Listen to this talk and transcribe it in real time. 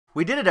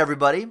We did it,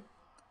 everybody.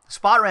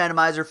 Spot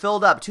randomizer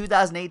filled up.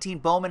 2018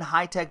 Bowman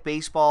High-Tech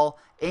Baseball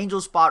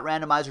Angel Spot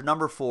Randomizer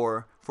number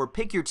 4 for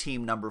Pick Your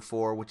Team number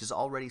 4, which is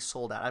already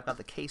sold out. I've got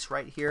the case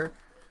right here,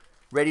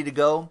 ready to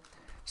go.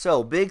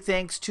 So, big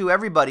thanks to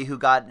everybody who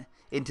got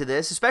into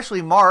this,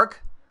 especially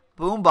Mark,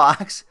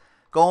 Boombox,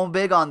 going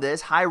big on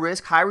this. High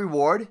risk, high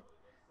reward.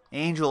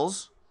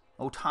 Angels,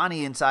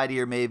 Otani inside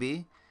here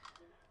maybe.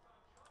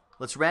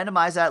 Let's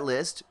randomize that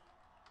list.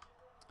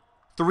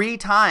 3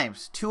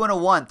 times, 2 and a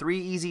 1, 3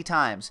 easy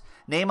times.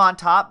 Name on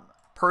top,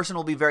 person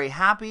will be very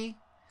happy.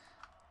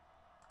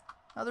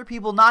 Other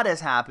people not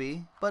as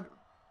happy, but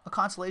a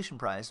consolation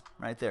prize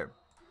right there.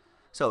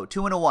 So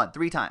 2 and a 1,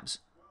 3 times.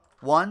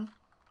 1,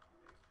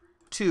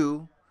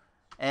 2,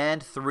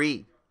 and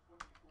 3.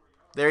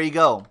 There you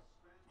go.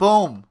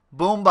 Boom.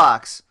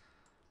 Boombox.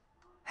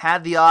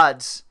 Had the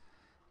odds.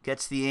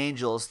 Gets the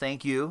Angels.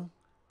 Thank you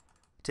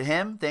to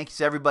him. Thanks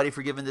to everybody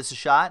for giving this a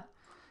shot.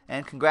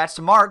 And congrats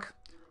to Mark.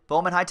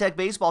 Bowman High-Tech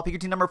Baseball, Pick Your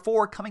Team number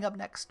 4, coming up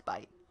next.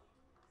 Bye.